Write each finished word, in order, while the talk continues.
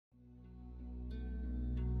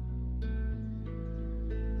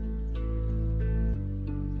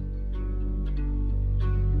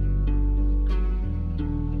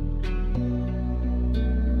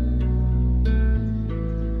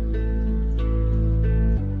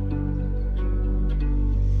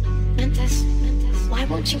Why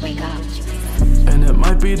won't you wake up? And it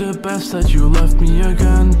might be the best that you left me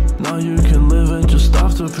again. Now you can live and just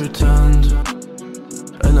stop to pretend.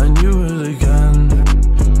 And I knew it again.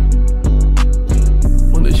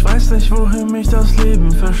 Und ich weiß nicht, wohin mich das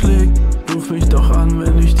Leben verschlägt. Ruf mich doch an,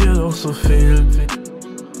 wenn ich dir doch so fehl,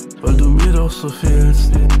 weil du mir doch so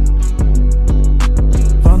fehlst.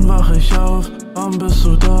 Wann wach ich auf? Wann bist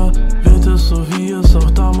du da? Wird es so, wie es auch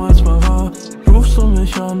damals mal war? Rufst du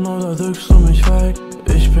mich an oder drückst du mich weg?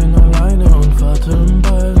 Ich bin alleine und warte im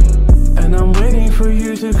Bett. And I'm waiting for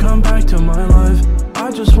you to come back to my life.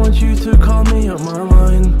 I just want you to call me up my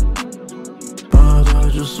line. But I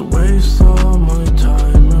just waste all my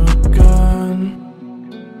time again.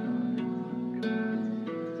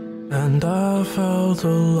 And I felt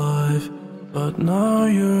alive, but now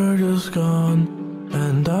you're just gone.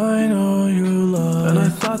 And I know you lied. And I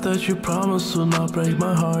thought that you promised to not break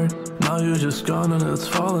my heart. Now you're just gone and it's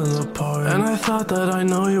falling apart. And I thought that I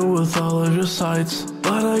know you with all of your sights,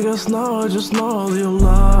 but I guess now I just know all your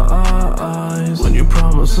lies. When you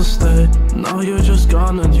promised to stay, now you're just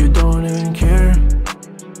gone and you don't even care.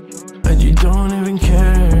 And you don't even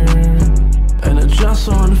care. And it's just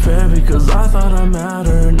so unfair because I thought I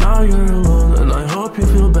mattered. Now you're alone and I hope you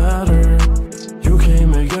feel better. You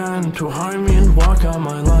came again to harm me and walk out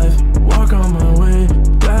my life. Walk on my way,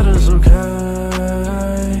 that is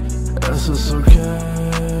okay. Es ist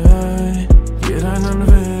okay, geh deinen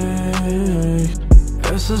Weg.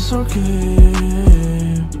 Es ist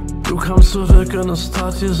okay. Du kamst zurück und es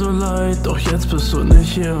tat dir so leid. Doch jetzt bist du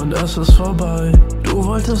nicht hier und es ist vorbei. Du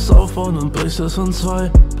wolltest aufbauen und brichst es in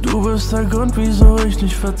zwei. Du bist der Grund, wieso ich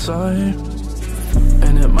nicht verzeih.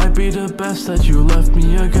 And it might be the best that you left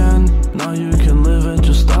me again. Now you can live and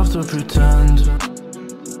just stop to pretend.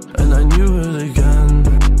 And I knew it again.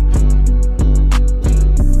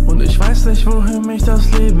 Und ich weiß nicht, wohin mich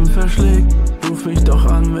das Leben verschlägt. Ruf mich doch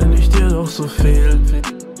an, wenn ich dir doch so fehl,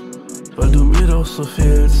 weil du mir doch so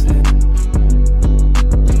fehlst.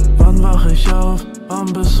 Wann wach ich auf?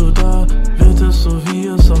 Wann bist du da? Wird es so, wie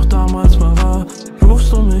es auch damals mal war?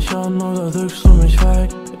 Rufst du mich an oder drückst du mich weg?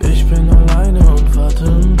 Ich bin alleine und warte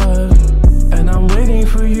im Bett. And I'm waiting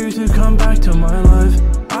for you to come back to my life.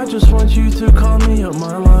 I just want you to call me up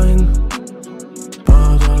my line.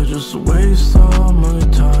 But I just waste all my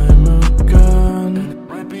time again.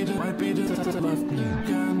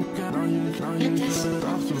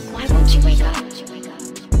 Why won't you wake up?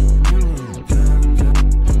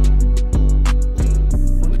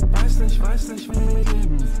 Weiß nicht, wie mein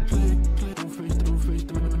Leben ruf mich,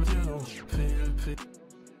 mir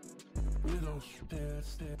doch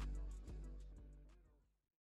fehl.